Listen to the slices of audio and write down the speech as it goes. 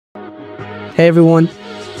Hey everyone,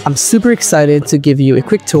 I'm super excited to give you a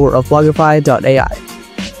quick tour of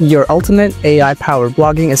Blogify.ai, your ultimate AI-powered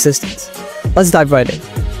blogging assistant. Let's dive right in.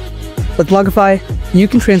 With Blogify, you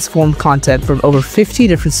can transform content from over 50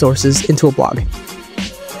 different sources into a blog.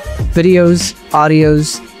 Videos,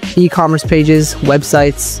 audios, e-commerce pages,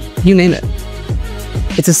 websites, you name it.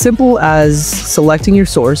 It's as simple as selecting your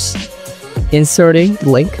source, inserting the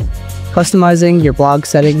link, customizing your blog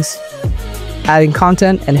settings, adding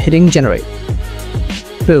content, and hitting generate.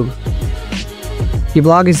 Boom. Your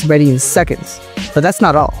blog is ready in seconds, but that's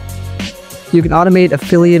not all. You can automate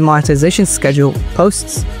affiliate monetization, schedule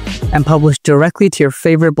posts, and publish directly to your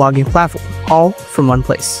favorite blogging platform, all from one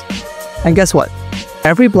place. And guess what?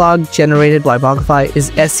 Every blog generated by Blogify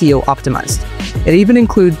is SEO optimized. It even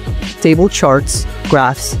includes table charts,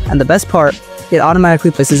 graphs, and the best part, it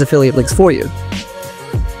automatically places affiliate links for you.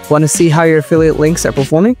 Want to see how your affiliate links are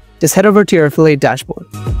performing? Just head over to your affiliate dashboard.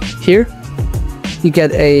 Here, you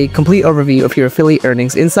get a complete overview of your affiliate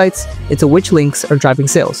earnings insights into which links are driving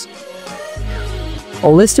sales, a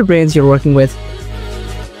list of brands you're working with,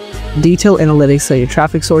 detailed analytics on your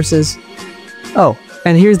traffic sources. Oh,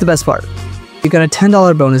 and here's the best part. You got a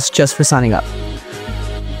 $10 bonus just for signing up.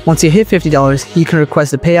 Once you hit $50, you can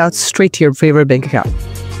request a payout straight to your favorite bank account.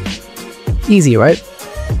 Easy, right?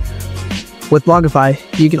 With Blogify,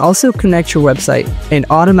 you can also connect your website and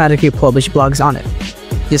automatically publish blogs on it.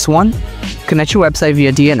 Just 1, connect your website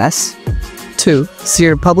via DNS. 2, see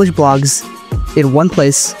your published blogs in one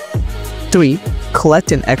place. 3,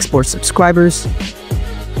 collect and export subscribers.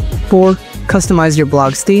 4, customize your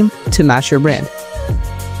blog's theme to match your brand.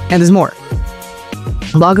 And there's more.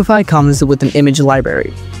 Blogify comes with an image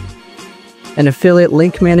library, an affiliate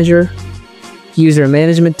link manager, user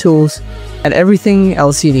management tools, and everything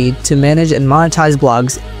else you need to manage and monetize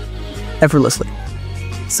blogs effortlessly.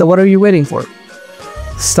 So what are you waiting for?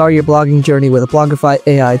 Start your blogging journey with Blogify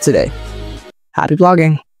AI today. Happy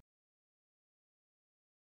blogging!